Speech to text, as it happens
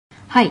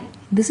Hi,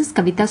 this is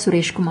Kavita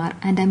Suresh Kumar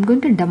and I am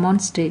going to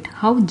demonstrate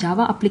how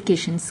Java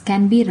applications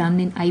can be run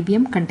in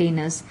IBM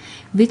Containers,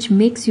 which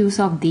makes use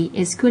of the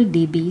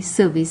SQLDB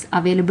service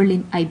available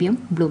in IBM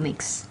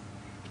Bluemix.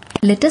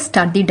 Let us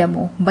start the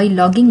demo by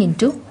logging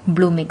into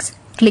Bluemix.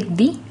 Click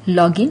the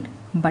Login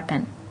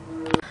button.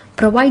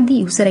 Provide the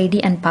user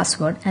ID and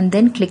password and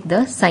then click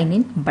the Sign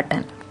In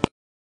button.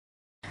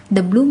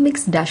 The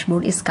Bluemix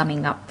dashboard is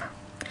coming up.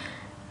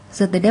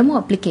 So the demo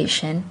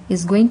application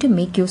is going to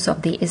make use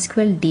of the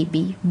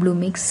SQLDB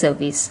Bluemix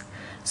service.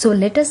 So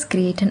let us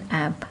create an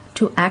app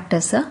to act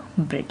as a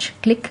bridge.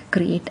 Click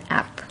Create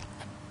App.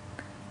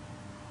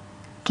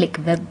 Click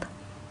Web.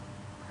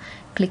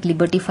 Click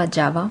Liberty for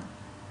Java.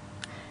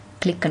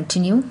 Click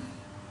Continue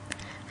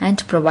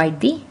and provide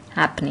the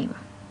app name.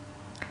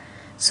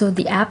 So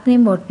the app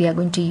name what we are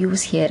going to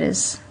use here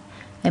is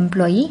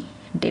Employee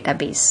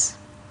Database.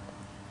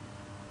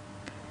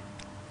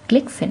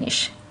 Click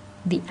Finish.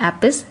 The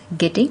app is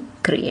getting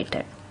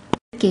created.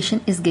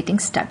 Application is getting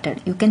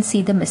started. You can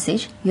see the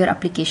message, your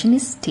application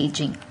is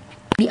staging.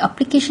 The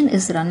application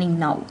is running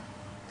now.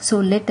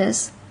 So let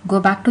us go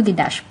back to the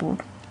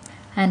dashboard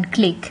and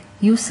click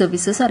Use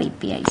Services or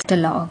APIs.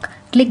 Log.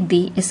 Click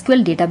the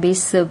SQL Database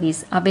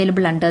Service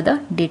available under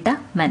the Data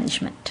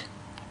Management.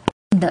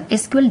 In the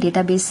SQL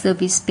Database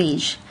Service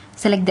page,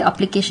 select the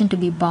application to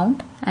be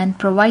bound and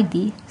provide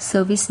the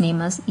service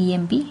name as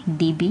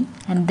EMBDB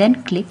and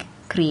then click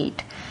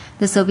Create.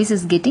 The service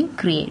is getting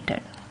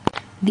created.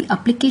 The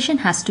application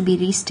has to be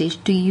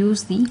restaged to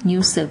use the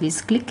new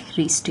service. Click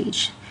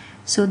Restage.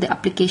 So the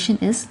application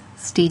is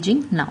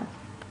staging now.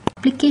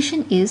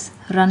 Application is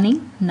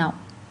running now.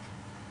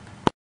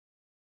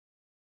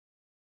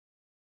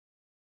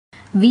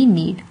 We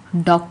need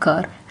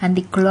Docker and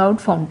the Cloud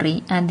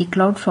Foundry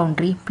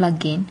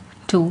plugin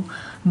to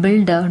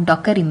build a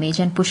Docker image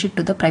and push it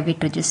to the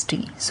private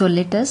registry. So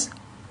let us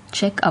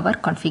check our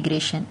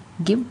configuration.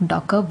 Give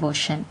Docker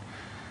version.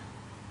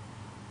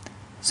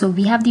 So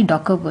we have the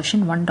Docker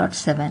version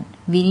 1.7.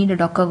 We need a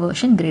Docker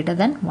version greater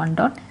than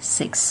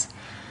 1.6.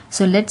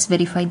 So let's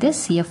verify the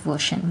CF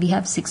version. We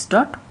have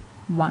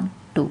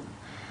 6.12.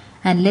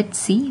 And let's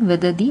see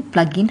whether the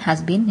plugin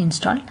has been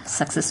installed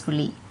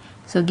successfully.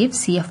 So give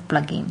CF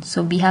plugin.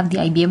 So we have the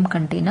IBM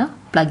Container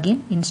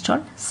plugin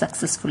installed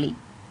successfully.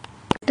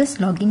 Let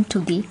us log in to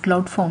the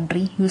Cloud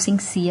Foundry using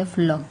CF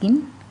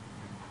login.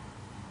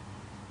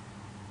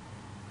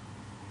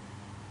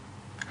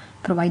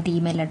 Provide the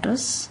email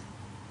address.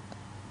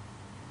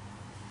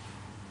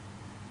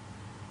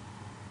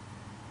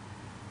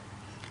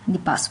 The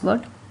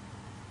password.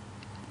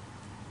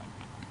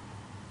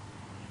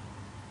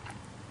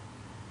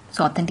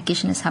 So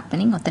authentication is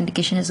happening.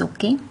 Authentication is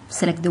okay.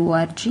 Select the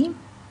ORG.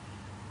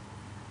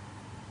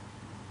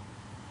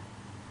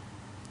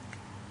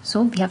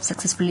 So we have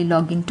successfully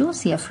logged into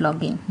CF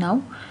login.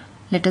 Now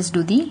let us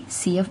do the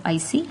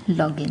CFIC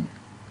login.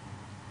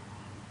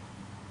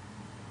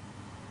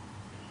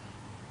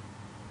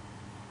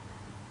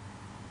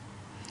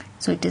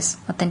 So it is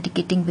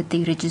authenticating with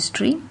the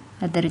registry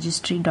at the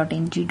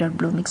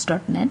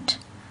registry.ng.bluemix.net.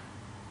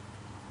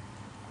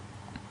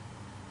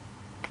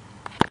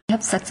 We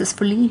have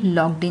successfully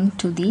logged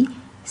into the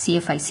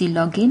CFIC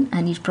login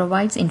and it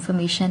provides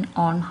information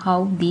on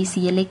how the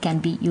CLI can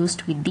be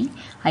used with the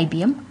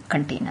IBM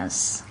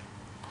Containers.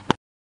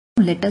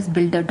 Let us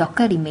build a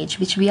Docker image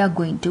which we are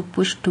going to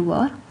push to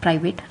our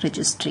private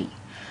registry.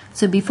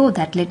 So before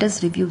that, let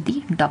us review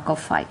the Docker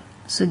file.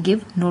 So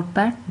give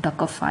Notepad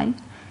Docker file.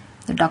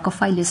 The Docker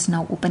file is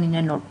now open in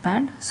a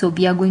notepad. So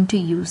we are going to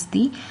use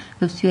the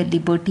WebSphere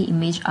Liberty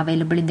image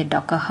available in the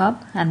Docker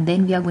Hub, and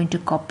then we are going to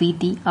copy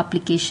the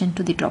application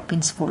to the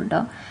drop-ins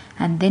folder,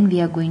 and then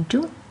we are going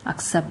to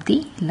accept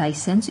the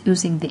license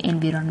using the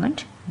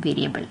environment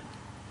variable.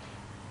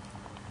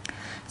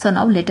 So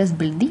now let us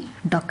build the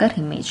Docker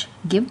image.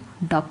 Give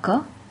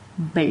Docker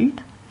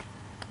build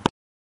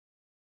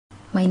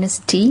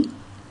 -t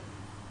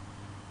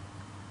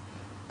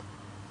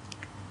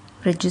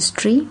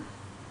registry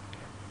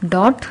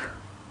dot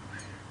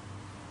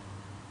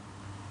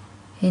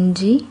ng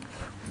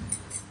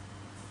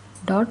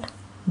dot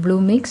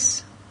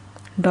bluemix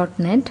dot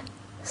net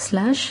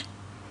slash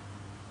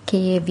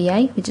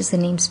KAVI, which is the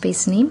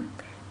namespace name,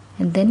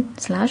 and then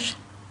slash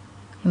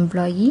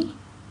employee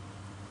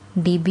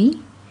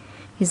DB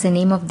is the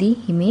name of the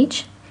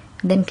image,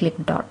 then click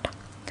dot.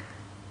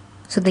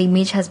 So the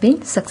image has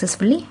been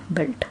successfully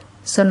built.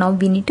 So now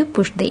we need to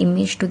push the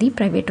image to the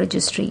private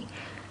registry.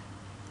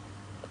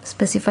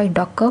 Specify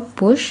Docker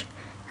push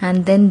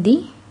and then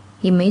the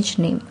image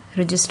name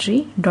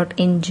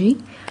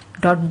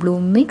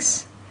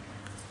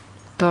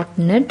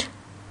registry.ng.bluemix.net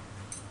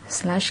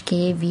slash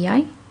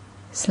KAVI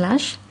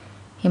slash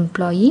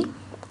employee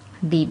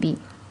DB.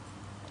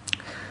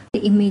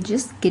 The image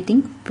is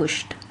getting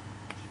pushed.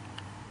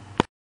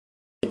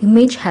 The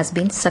image has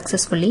been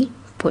successfully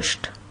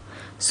pushed.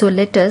 So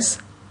let us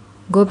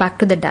go back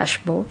to the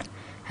dashboard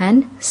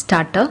and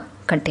start a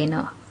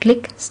container.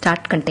 Click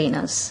Start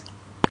Containers.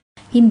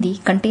 In the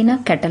container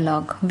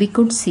catalog, we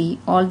could see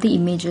all the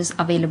images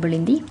available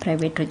in the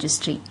private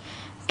registry.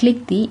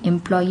 click the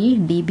employee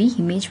DB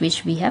image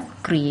which we have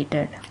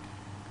created.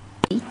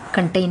 The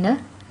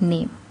container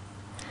name.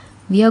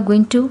 We are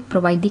going to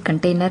provide the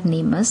container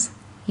name as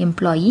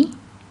employee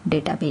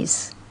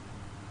database.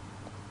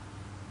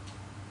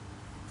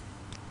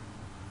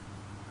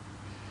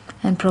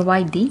 And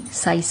provide the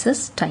size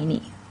as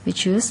tiny,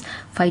 which is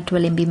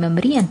 512 MB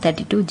memory and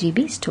 32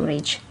 GB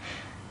storage.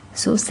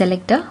 So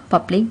select a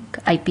public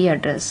IP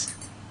address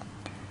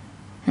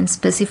and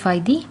specify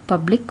the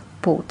public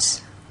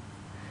ports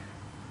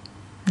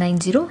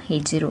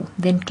 9080.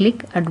 Then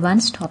click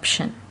advanced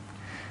option.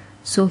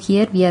 So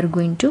here we are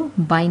going to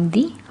bind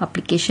the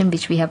application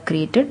which we have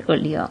created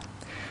earlier.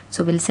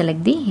 So we'll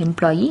select the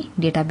employee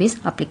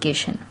database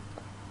application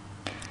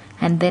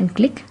and then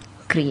click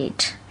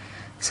create.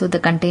 So the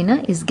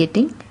container is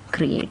getting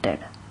created.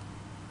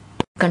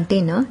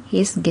 Container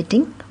is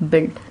getting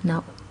built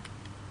now.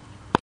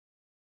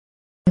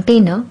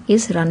 Container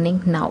is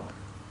running now.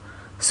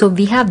 So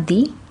we have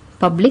the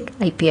public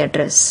IP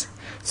address.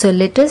 So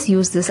let us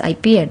use this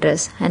IP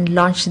address and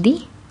launch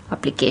the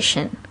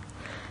application.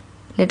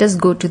 Let us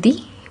go to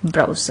the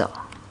browser.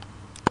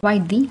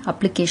 Provide the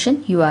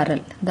application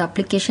URL. The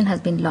application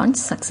has been launched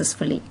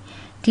successfully.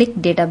 Click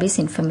database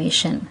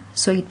information.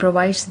 So it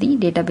provides the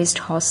database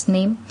host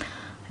name,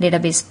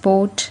 database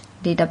port,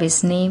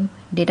 database name,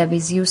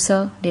 database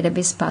user,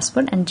 database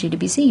password and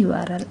JDBC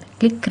URL.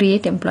 Click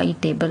create employee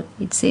table.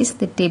 It says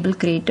the table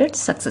created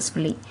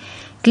successfully.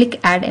 Click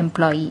add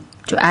employee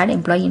to add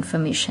employee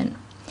information.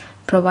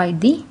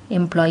 Provide the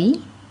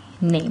employee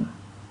name.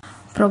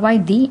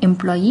 Provide the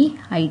employee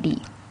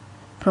ID.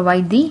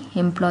 Provide the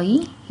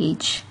employee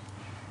age.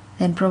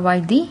 Then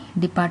provide the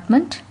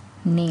department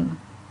name.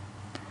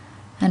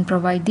 And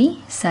provide the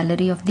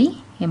salary of the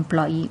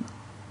employee.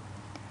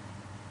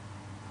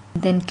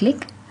 Then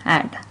click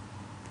add.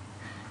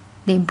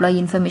 The employee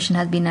information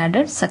has been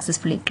added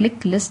successfully.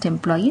 Click list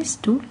employees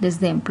to list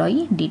the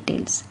employee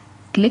details.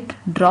 Click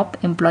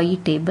drop employee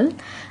table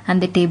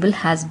and the table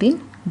has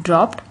been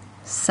dropped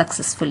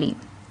successfully.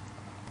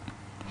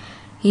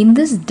 In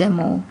this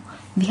demo,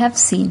 we have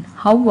seen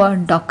how a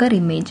Docker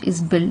image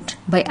is built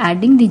by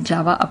adding the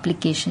Java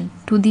application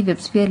to the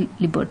WebSphere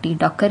Liberty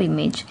Docker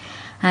image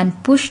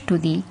and pushed to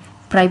the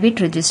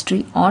private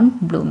registry on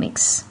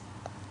Bluemix.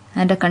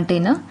 And a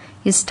container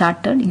is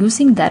started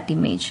using that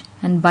image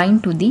and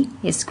bind to the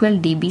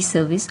SQLDB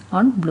service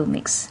on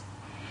Bluemix.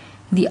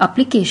 The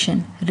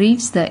application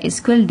reads the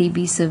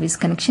SQLDB service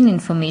connection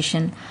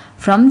information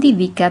from the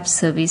vCap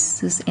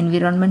services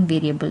environment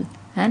variable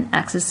and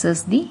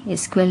accesses the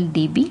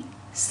SQLDB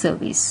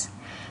service.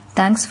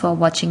 Thanks for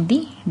watching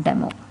the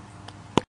demo.